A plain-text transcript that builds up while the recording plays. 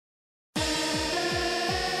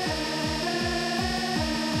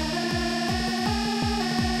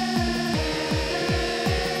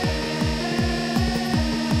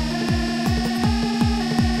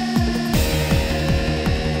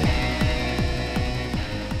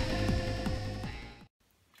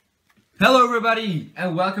Hello everybody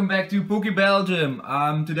and welcome back to Poke Belgium.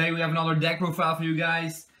 Today we have another deck profile for you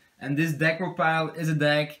guys, and this deck profile is a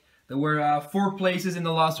deck. There were 4 places in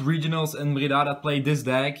the last regionals in Breda that played this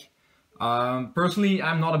deck. Personally,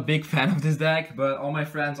 I'm not a big fan of this deck, but all my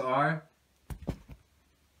friends are.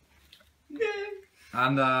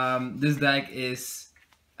 And this deck is,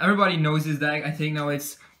 everybody knows this deck. I think now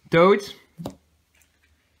it's Toad,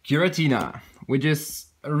 Giratina, which is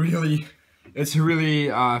really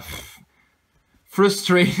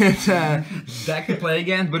frustrated deck to play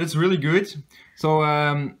against, but it's really good. So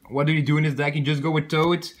what do you do in this deck? You just go with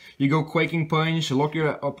Toad, you go Quaking Punch, lock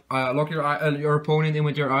your opponent in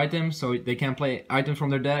with your items, so they can't play items from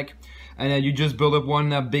their deck, and then you just build up one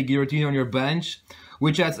big Giratina on your bench,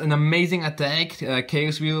 which has an amazing attack,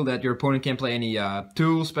 Chaos Wheel, that your opponent can't play any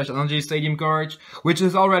tools, special energy, stadium cards, which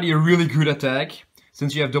is already a really good attack,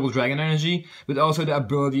 since you have double dragon energy, but also the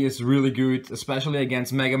ability is really good, especially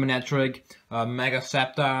against Mega Manectric, Mega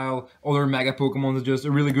Sceptile, other Mega Pokemon. Is just a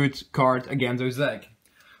really good card against those deck.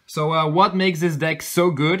 So what makes this deck so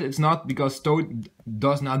good? It's not because Toad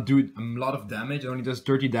does not do a lot of damage, it only does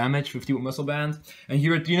 30 damage, 50 with Muscle Band, and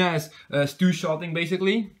Giratina is 2-shotting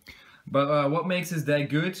basically. But what makes this deck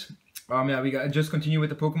good? Yeah, we gotta just continue with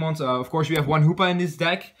the Pokemon. Of course, we have one Hoopa in this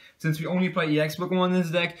deck. Since we only play EX Pokemon in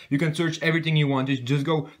this deck, you can search everything you want. Just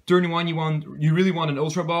go turn 1, you really want an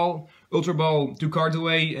Ultra Ball. Ultra Ball 2 cards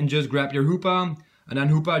away and just grab your Hoopa. And then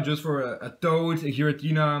Hoopa just for a Toad, a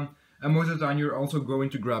Giratina. And most of the time you're also going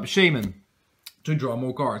to grab a Shaman to draw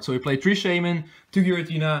more cards. So we play 3 Shaman, 2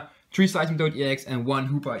 Giratina, 3 Seismitoad EX and 1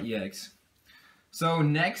 Hoopa EX. So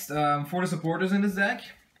next, for the supporters in this deck.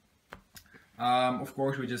 Of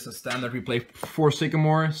course, we just a standard. We play 4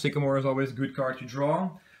 Sycamore. Sycamore is always a good card to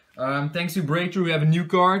draw. Thanks to Breakthrough, we have a new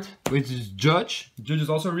card, which is Judge. Judge is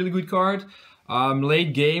also a really good card.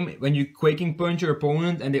 Late game, when you Quaking Punch your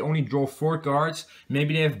opponent and they only draw 4 cards,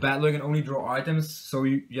 maybe they have bad luck and only draw items, so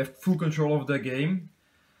you have full control of the game.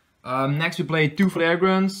 Next, we play 2 Flare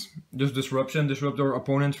Grunts. Just Disruption. Disrupt our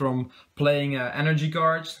opponent from playing energy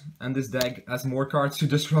cards, and this deck has more cards to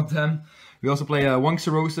disrupt them. We also play 1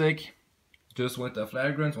 Xerosic. Just with the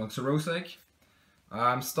Flare Grunts, 1 Xerosic.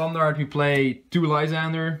 Standard, we play 2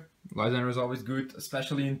 Lysander. Lysander is always good,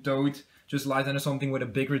 especially in Toad. Just Lysander something with a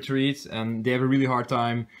big retreat, and they have a really hard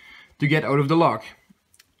time to get out of the lock.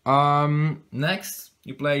 Next,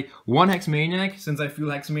 you play 1 Hexmaniac, since I feel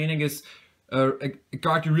Hexmaniac is a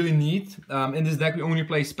card you really need. In this deck, we only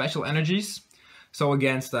play special energies. So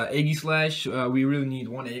against Aegislash, we really need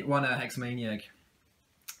one Hexmaniac.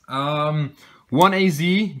 1 AZ,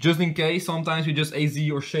 just in case. Sometimes we just AZ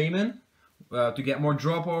or Shaman to get more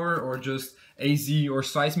draw power, or just AZ or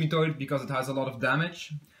Seismitoad because it has a lot of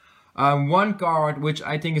damage. 1 card which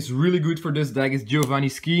I think is really good for this deck is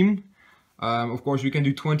Giovanni's Scheme. Of course, we can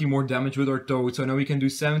do 20 more damage with our Toad, so now we can do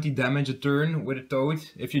 70 damage a turn with a Toad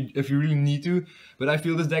if you really need to. But I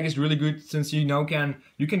feel this deck is really good since you now can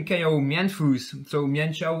KO Mienfus, so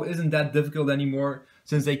Mienshao isn't that difficult anymore,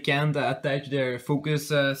 since they can't attach their focus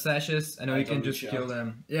sashes, and now you can just kill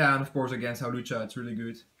them. Yeah, and of course against Hawlucha, it's really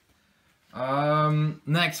good.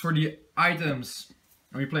 Next, for the items,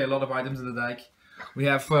 we play a lot of items in the deck. We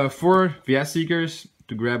have 4 VS Seekers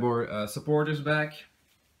to grab our supporters back.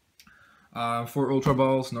 4 Ultra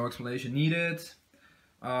Balls, no explanation needed.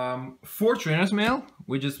 4 Trainer's Mail,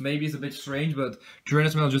 which is maybe is a bit strange, but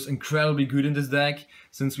Trainer's Mail is just incredibly good in this deck,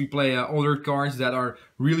 since we play older cards that are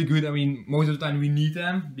really good. I mean, most of the time we need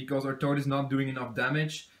them, because our Toad is not doing enough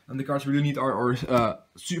damage, and the cards we really need are our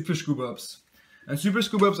Super Scoop Ups. And Super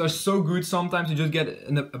Scoop Ups are so good, sometimes you just get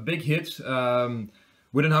a big hit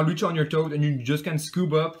with an Hawlucha on your Toad, and you just can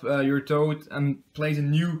scoop up your Toad and place a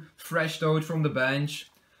new, fresh Toad from the bench.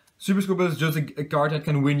 Super Scoop Up is just a card that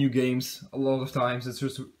can win you games a lot of times. It's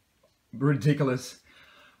just ridiculous.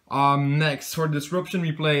 Next, for Disruption,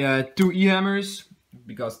 we play 2 E-Hammers,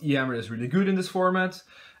 because E-Hammer is really good in this format.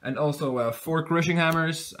 And also 4 Crushing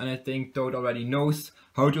Hammers, and I think Toad already knows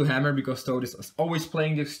how to hammer, because Toad is always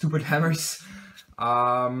playing these stupid hammers.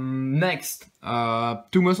 Next,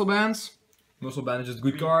 2 Muscle Bands. Muscle Band is just a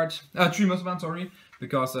good card. 3 Muscle Bands, sorry.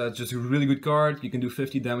 Because it's just a really good card. You can do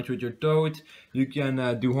 50 damage with your Toad. You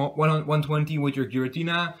can do 120 with your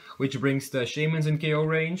Giratina, which brings the Shamans in KO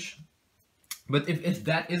range. But if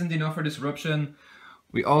that isn't enough for Disruption,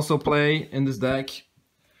 we also play in this deck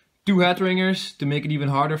 2 Headringers to make it even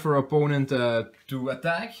harder for our opponent to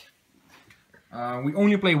attack. We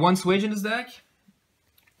only play 1 Switch in this deck,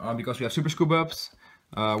 because we have Super Scoop Ups.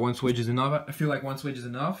 1 Switch is enough. I feel like 1 Switch is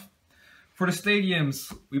enough. For the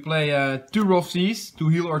stadiums, we play 2 Rough Seas to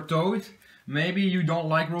heal our Toad. Maybe you don't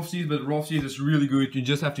like Rough Seas, but Rough Seas is really good. You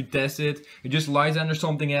just have to test it. It just lies under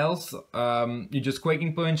something else. You just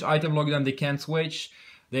Quaking Punch, item lock them, they can't switch.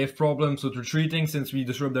 They have problems with retreating since we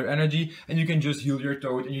disrupt their energy. And you can just heal your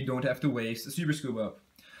Toad and you don't have to waste a Super Scoop Up.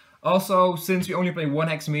 Also, since we only play one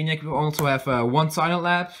Hex Maniac, we also have one Silent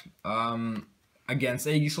Lab against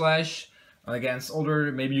Aegislash. Against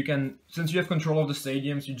older, maybe you can, since you have control of the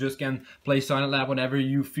stadiums, you just can play Silent Lab whenever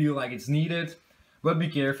you feel like it's needed. But be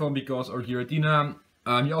careful because our Giratina,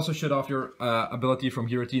 you also shut off your ability from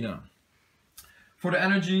Giratina. For the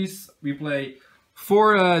energies, we play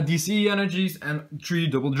 4 DC energies and 3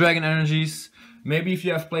 Double Dragon energies. Maybe if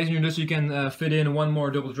you have place in your list, you can fit in 1 more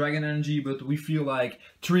Double Dragon energy, but we feel like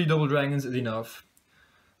 3 Double Dragons is enough.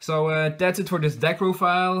 So that's it for this deck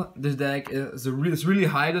profile. This deck is really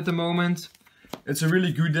hyped at the moment. It's a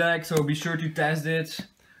really good deck, so be sure to test it.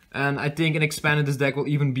 And I think an expanded this deck will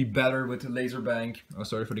even be better with the Laser Bank. Oh,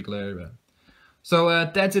 sorry for the glare. So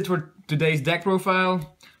that's it for today's deck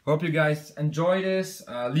profile. Hope you guys enjoy this.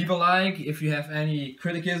 Leave a like if you have any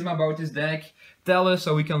criticism about this deck. Tell us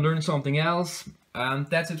so we can learn something else. And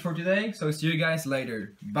that's it for today. So see you guys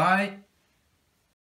later. Bye.